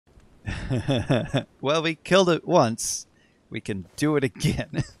Well, we killed it once. We can do it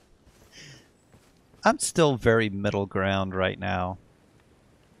again. I'm still very middle ground right now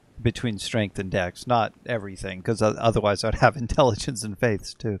between strength and dex. Not everything, because otherwise I'd have intelligence and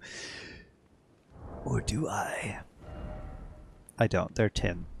faiths too. Or do I? I don't. They're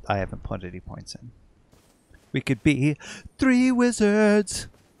 10. I haven't put any points in. We could be 3 wizards.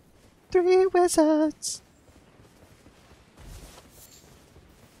 3 wizards.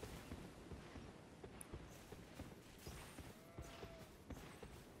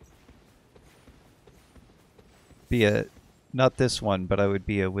 Be a, not this one, but I would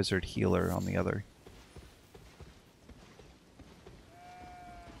be a wizard healer on the other.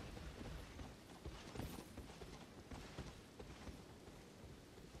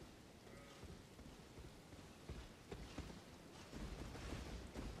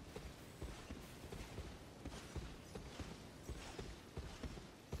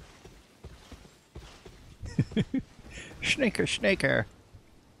 Snaker, snaker.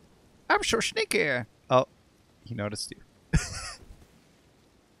 I'm so sneaky. Oh, he noticed you.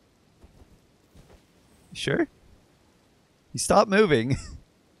 Sure? He stopped moving.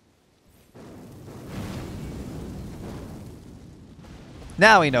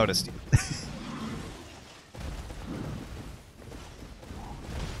 Now he noticed you.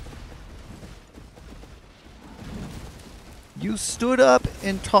 You stood up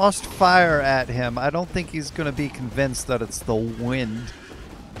and tossed fire at him. I don't think he's going to be convinced that it's the wind.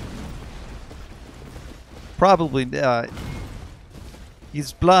 Probably,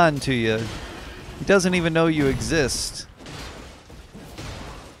 he's blind to you. He doesn't even know you exist.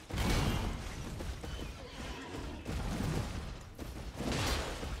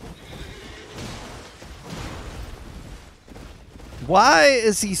 Why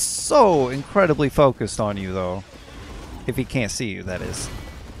is he so incredibly focused on you, though? If he can't see you, that is.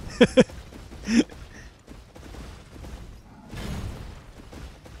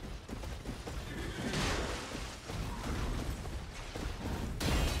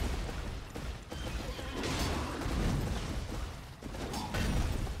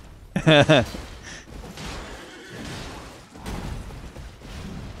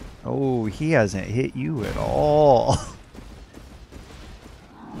 Oh, he hasn't hit you at all.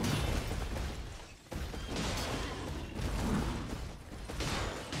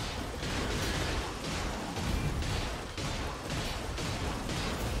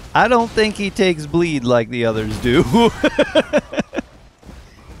 I don't think he takes bleed like the others do.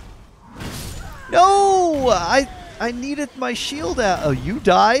 No! I needed my shield out. Oh, you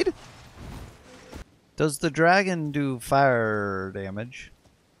died? Does the dragon do fire damage?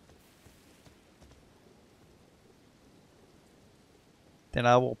 Then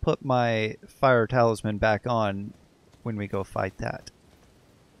I will put my fire talisman back on when we go fight that.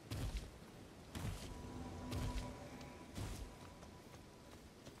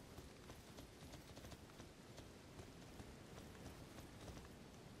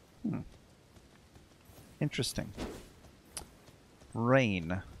 Interesting.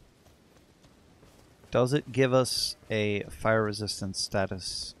 Rain. Does it give us a fire resistance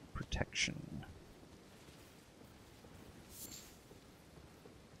status protection?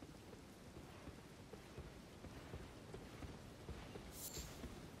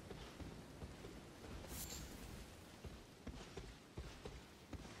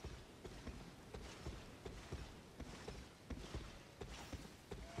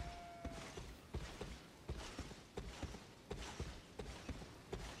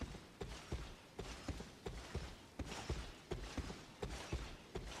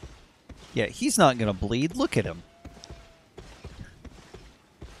 Yeah, he's not gonna bleed. Look at him.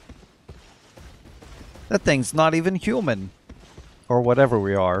 That thing's not even human. Or whatever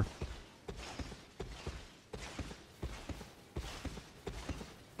we are.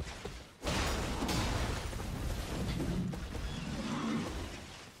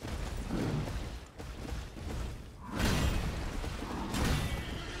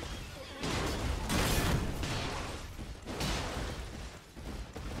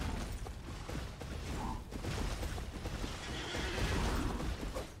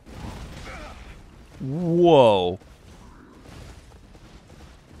 Whoa.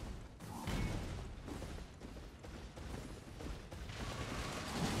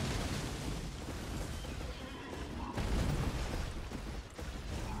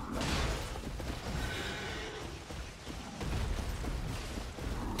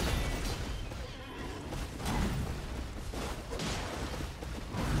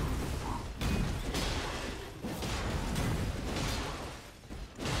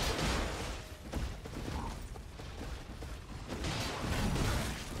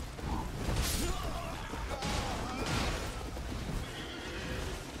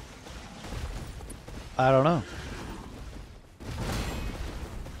 I don't know.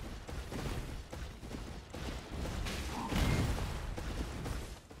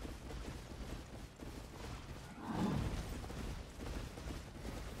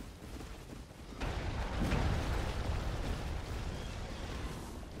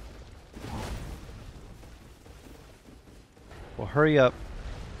 Well, hurry up.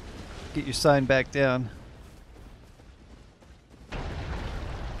 Get your sign back down.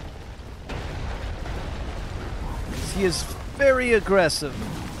 He is very aggressive.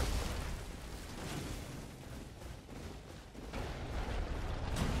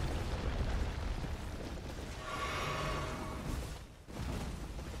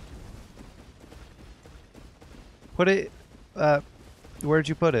 Put it, where'd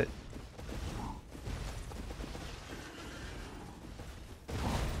you put it?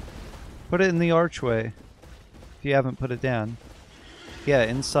 Put it in the archway. If you haven't put it down. Yeah,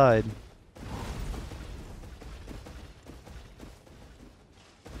 inside.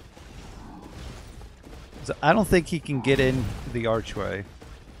 So I don't think he can get in the archway,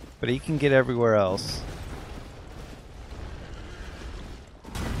 but he can get everywhere else.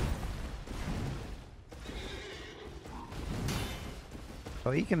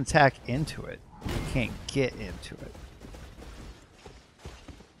 Oh, he can attack into it. He can't get into it.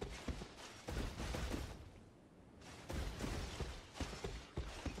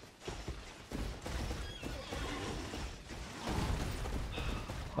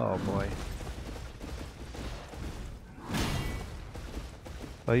 Oh boy.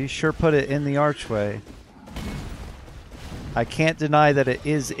 Well, you sure put it in the archway. I can't deny that it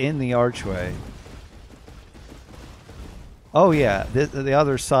is in the archway. Oh yeah, the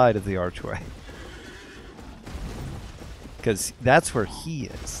other side of the archway. Because that's where he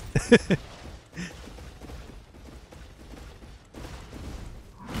is.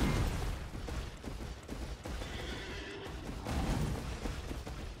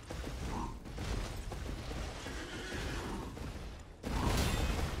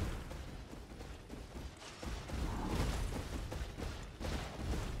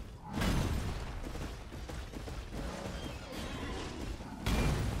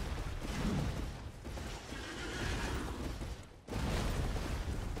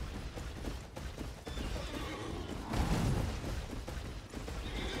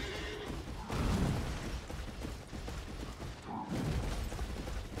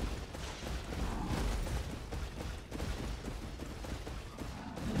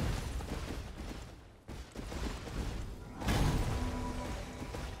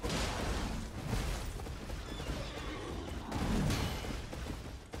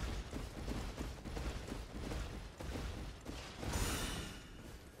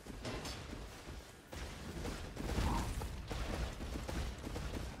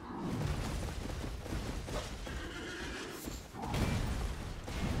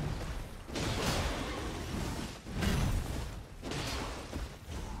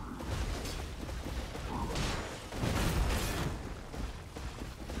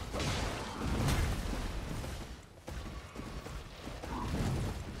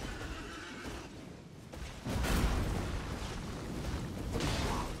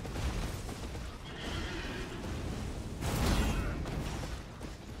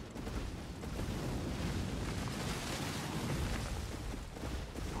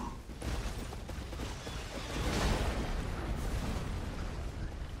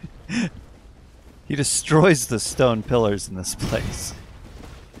 He destroys the stone pillars in this place.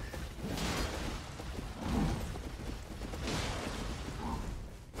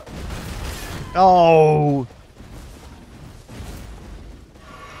 Oh!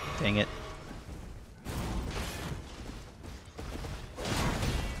 Dang it.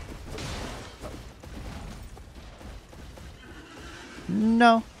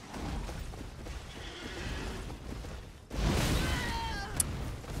 No.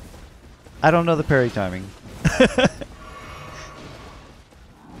 I don't know the parry timing.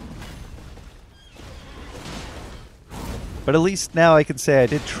 But at least now I can say I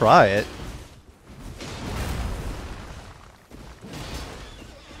did try it.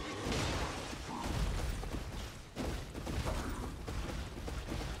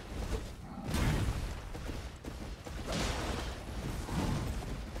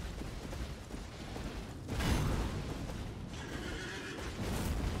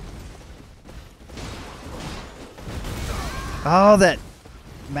 Oh, that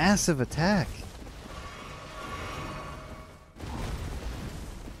massive attack.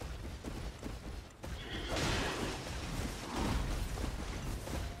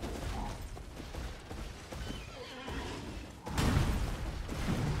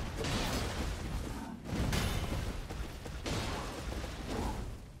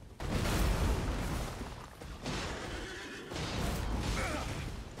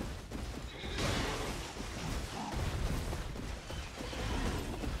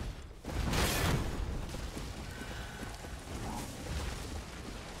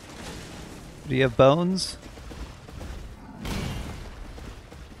 Do you have bones?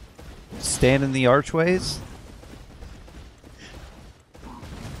 Stand in the archways?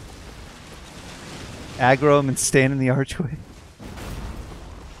 Aggro him and stand in the archway?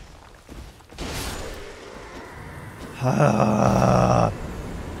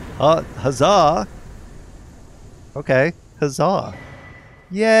 Huzzah! Okay, huzzah.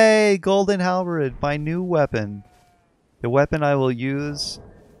 Yay, Golden Halberd, my new weapon. The weapon I will use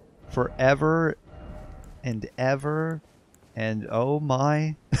forever and ever, and oh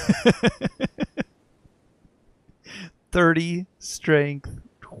my. 30 strength,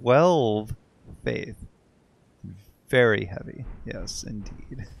 12 faith. Very heavy, yes,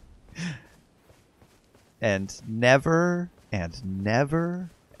 indeed. And never, and never,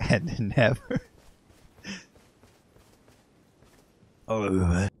 and never.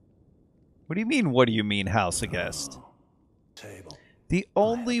 Oh. What do you mean, what do you mean, house of guest? The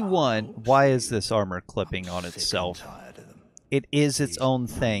only one... Why is this armor clipping on itself? It is its own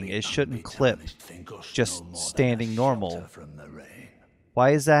thing. It shouldn't clip just standing normal. Why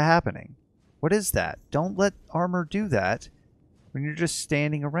is that happening? What is that? Don't let armor do that when you're just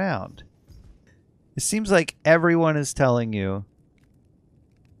standing around. It seems like everyone is telling you,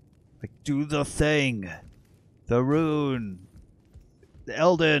 like, do the thing. The rune. The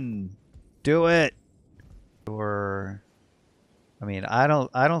Elden. Do it. Or... I mean, I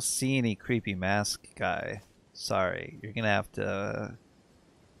don't see any creepy mask guy. Sorry, you're gonna have to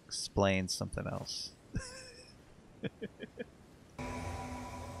explain something else.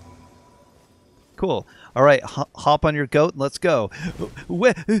 Cool. All right, hop on your goat and let's go.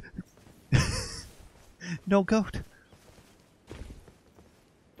 No goat.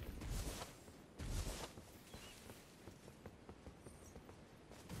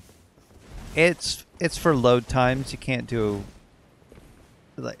 It's for load times. You can't do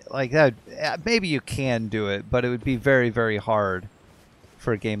like that. Maybe you can do it, but it would be very, very hard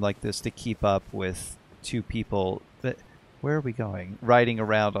for a game like this to keep up with two people. But where are we going? Riding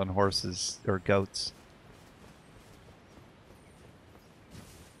around on horses or goats.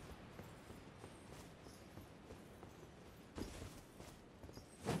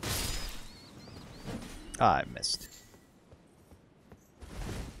 Ah, I missed.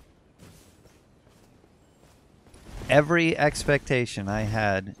 Every expectation I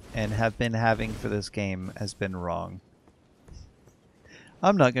had and have been having for this game has been wrong.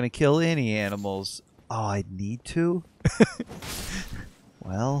 I'm not going to kill any animals. Oh, I need to?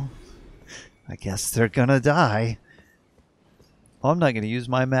 Well, I guess they're going to die. Oh, I'm not going to use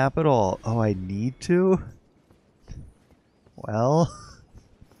my map at all. Oh, I need to? Well...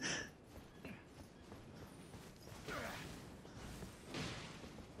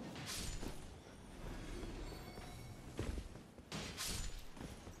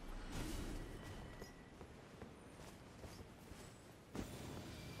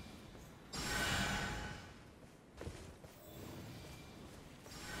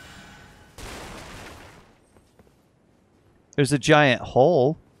 There's a giant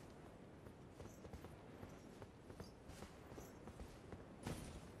hole.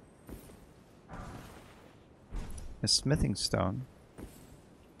 A smithing stone.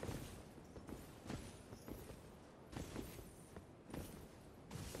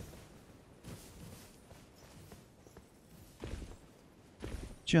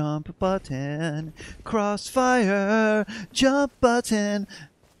 Jump button, crossfire, jump button.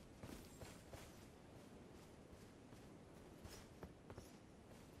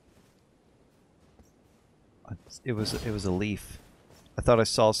 It was a leaf. I thought I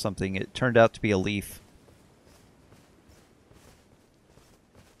saw something. It turned out to be a leaf.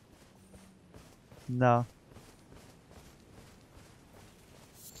 No.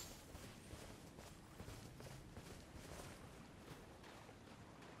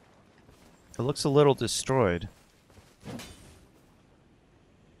 It looks a little destroyed.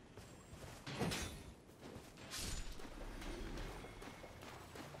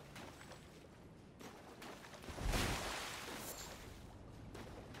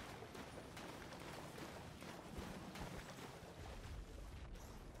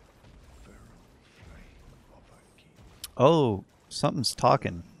 Oh, something's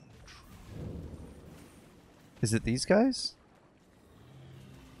talking. Is it these guys?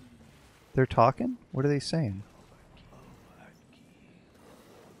 They're talking? What are they saying?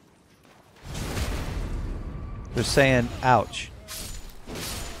 They're saying, ouch.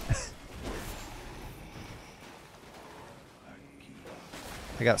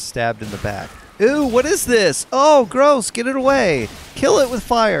 I got stabbed in the back. Ew, what is this? Oh, gross. Get it away. Kill it with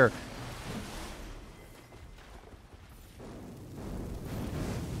fire.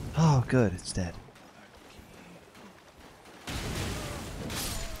 Oh, good. It's dead.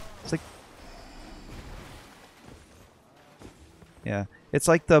 It's like... Yeah. It's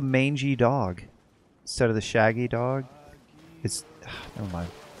like the mangy dog. Instead of the shaggy dog. It's... Never mind.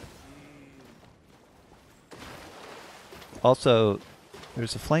 Also,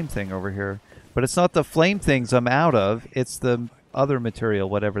 there's a flame thing over here. But it's not the flame things I'm out of. It's the other material,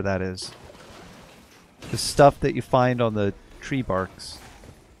 whatever that is. The stuff that you find on the tree barks.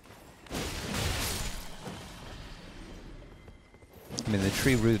 I mean, the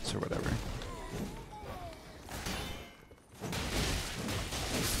tree roots or whatever.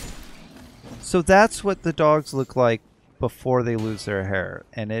 So that's what the dogs look like before they lose their hair.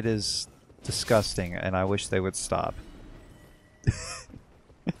 And it is disgusting, and I wish they would stop.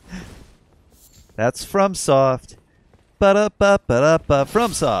 That's FromSoft. Ba-da-ba-ba-da-ba.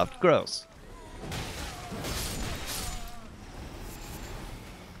 FromSoft. Gross.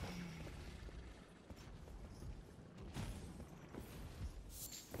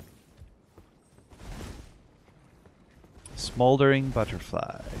 Smoldering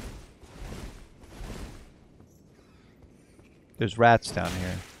butterfly. There's rats down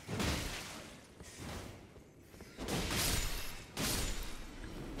here.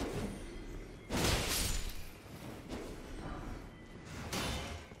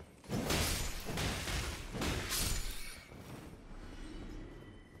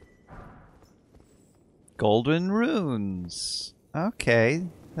 Golden runes. Okay,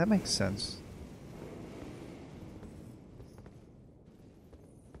 that makes sense.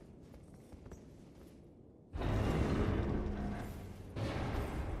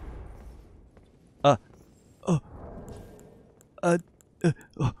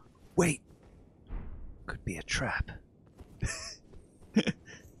 Wait. Could be a trap.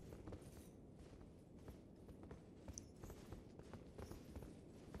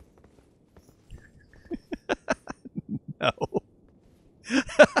 No.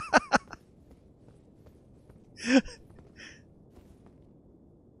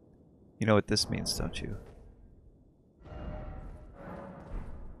 You know what this means, don't you?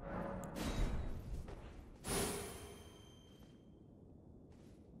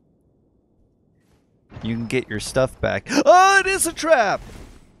 You can get your stuff back. Oh, it is a trap!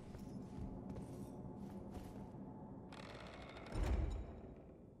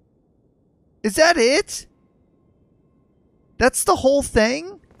 Is that it? That's the whole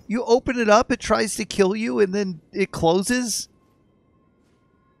thing? You open it up, it tries to kill you, and then it closes?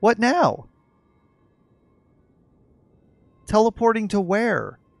 What now? Teleporting to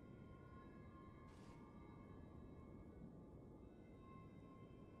where?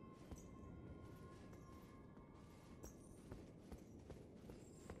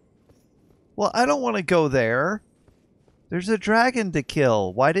 Well, I don't want to go there. There's a dragon to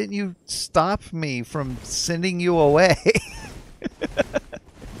kill. Why didn't you stop me from sending you away?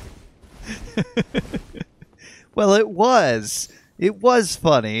 Well, it was. It was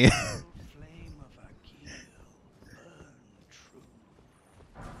funny.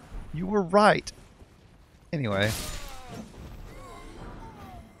 You were right. Anyway.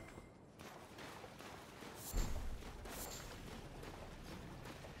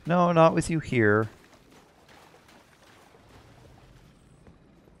 No, not with you here.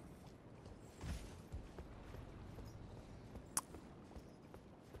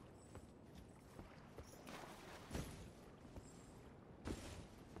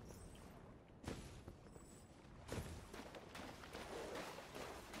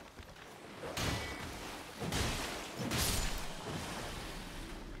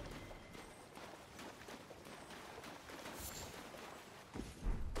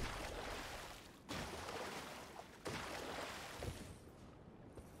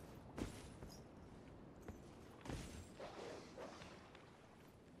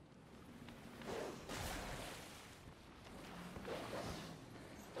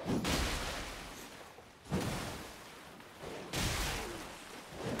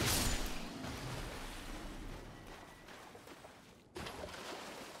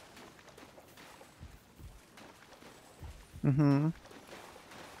 Mm-hmm.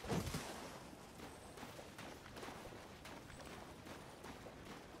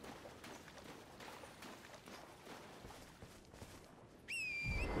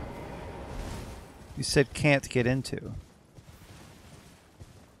 You said can't get into.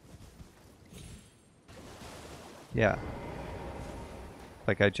 Yeah.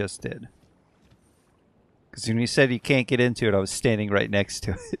 Like I just did. Because when you said you can't get into it, I was standing right next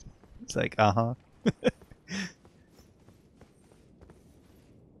to it. It's like, uh-huh.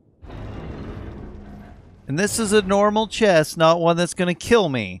 And this is a normal chest, not one that's going to kill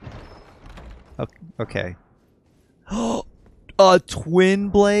me. Okay. A twin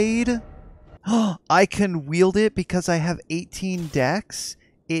blade? I can wield it because I have 18 dex.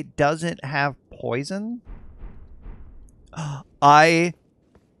 It doesn't have poison. I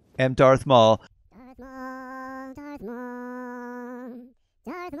am Darth Maul. Darth Maul, Darth Maul,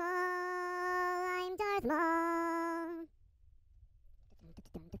 Darth Maul, I'm Darth Maul.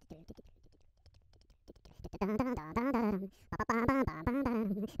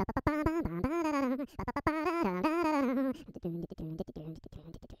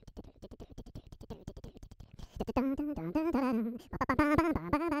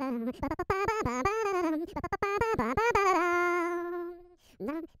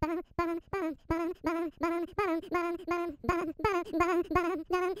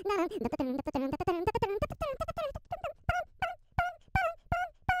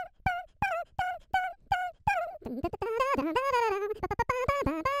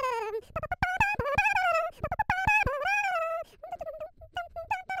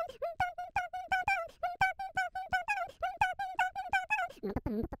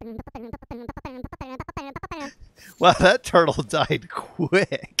 Wow, that turtle died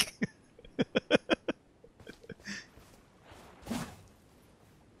quick.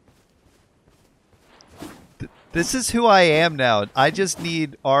 This is who I am now. I just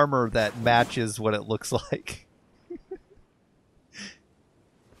need armor that matches what it looks like.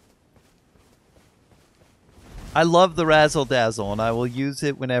 I love the razzle dazzle, and I will use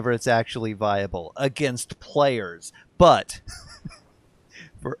it whenever it's actually viable against players. But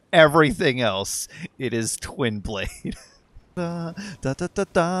for everything else, it is Twin Blade.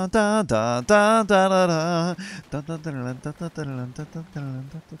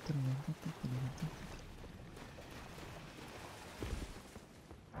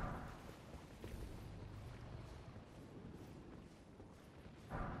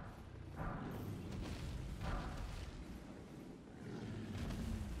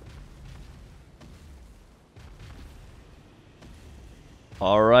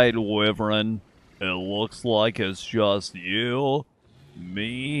 Alright, Wyvern. It looks like it's just you,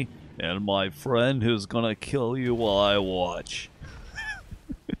 me, and my friend who's gonna kill you while I watch.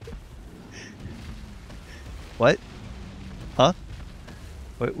 What? Huh?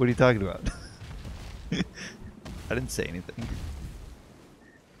 What are you talking about? I didn't say anything.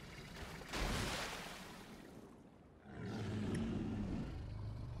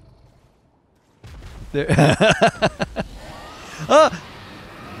 There. Ah!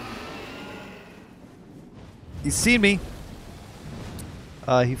 He's seen me.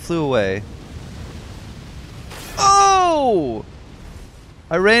 He flew away. Oh!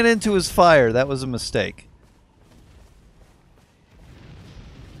 I ran into his fire. That was a mistake.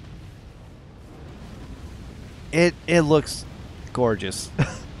 It looks gorgeous.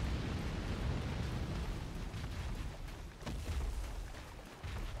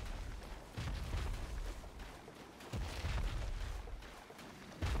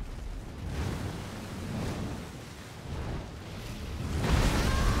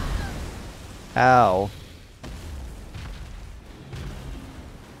 Ow.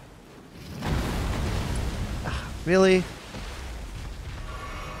 Really?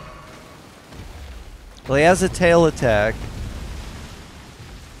 Well, he has a tail attack.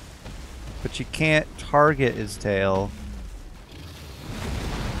 But you can't target his tail.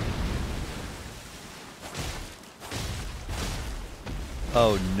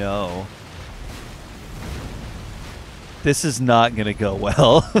 Oh no. This is not gonna go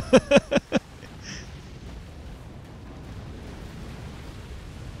well.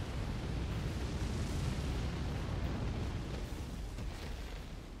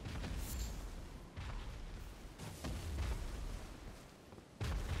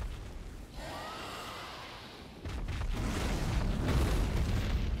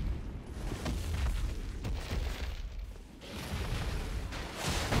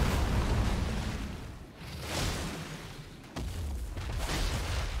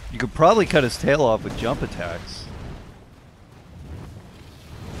 You could probably cut his tail off with jump attacks.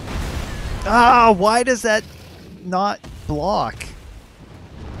 Ah, why does that not block?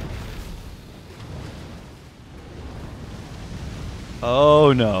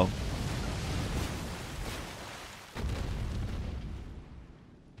 Oh no.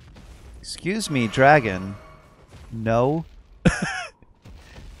 Excuse me, dragon. No.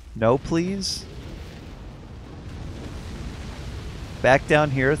 No, please. Back down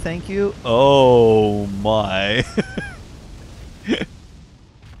here, thank you. Oh my.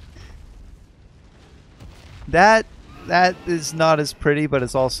 That is not as pretty, but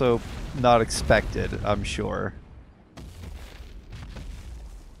it's also not expected, I'm sure.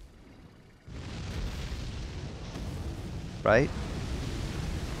 right?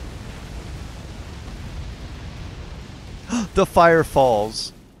 The fire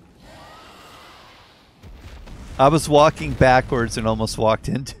falls. I was walking backwards and almost walked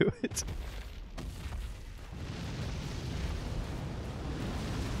into it.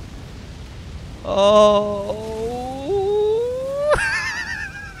 Oh.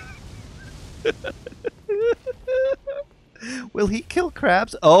 Will he kill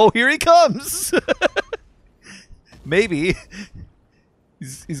crabs? Oh, here he comes. Maybe.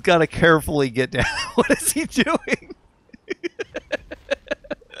 He's got to carefully get down. What is he doing?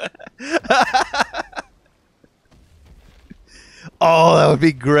 Oh, that would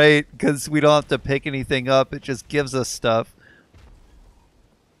be great because we don't have to pick anything up. It just gives us stuff.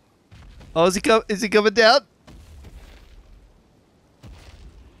 Oh, is he coming down?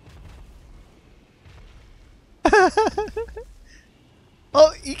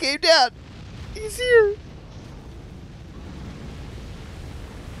 Oh, he came down. He's here.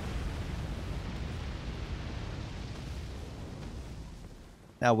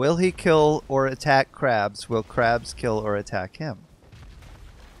 Now, will he kill or attack crabs? Will crabs kill or attack him?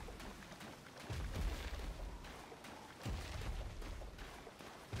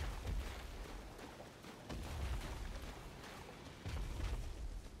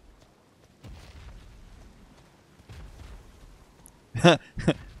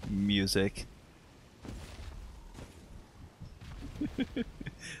 Music.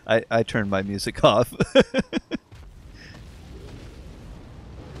 I turned my music off.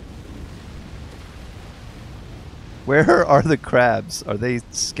 Where are the crabs? Are they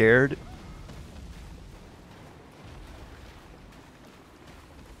scared?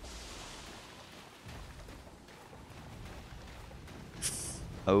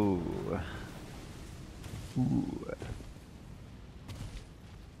 Oh. Ooh.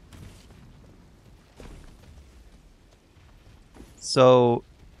 So,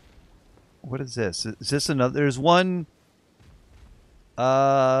 what is this? Is this another? There's one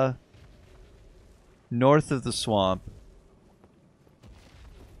north of the swamp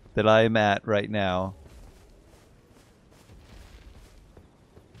that I am at right now.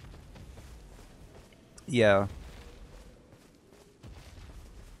 Yeah.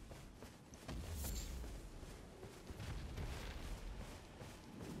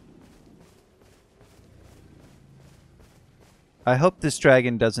 I hope this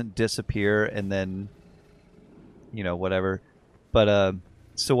dragon doesn't disappear and then, you know, whatever. But,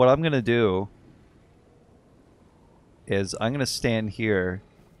 so what I'm going to do is I'm going to stand here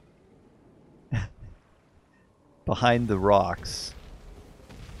behind the rocks.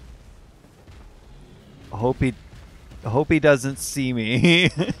 I hope he doesn't see me.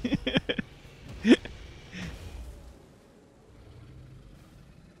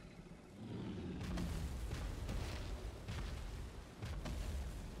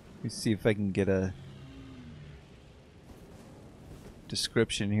 Let me see if I can get a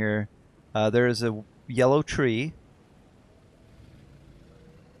description here. There is a yellow tree.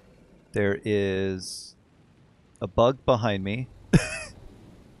 There is a bug behind me.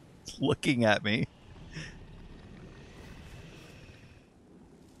 It's looking at me.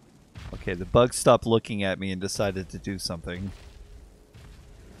 Okay, the bug stopped looking at me and decided to do something.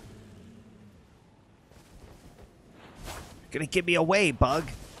 You're gonna give me away, bug.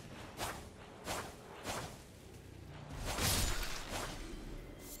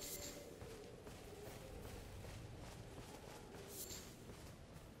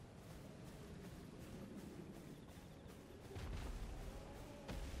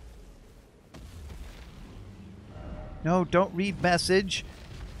 No, don't read message.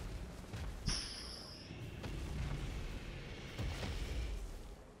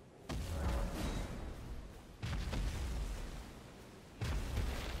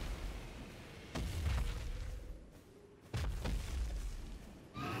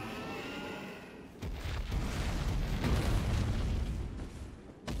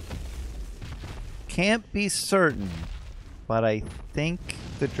 Can't be certain, but I think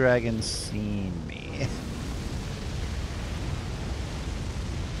the dragon's seen me.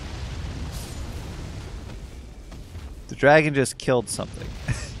 The dragon just killed something.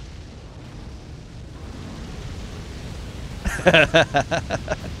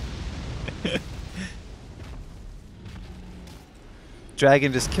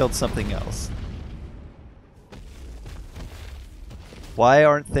 Dragon just killed something else. Why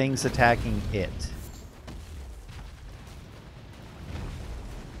aren't things attacking it?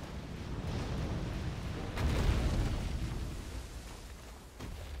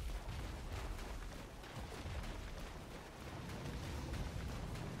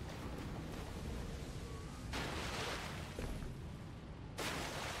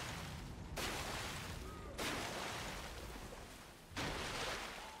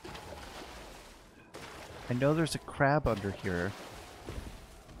 I know there's a crab under here.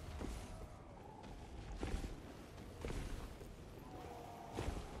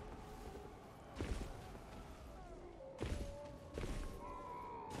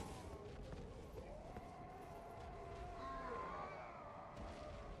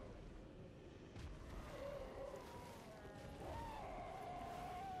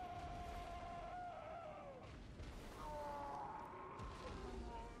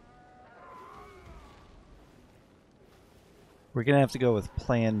 We're gonna have to go with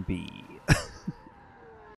Plan B.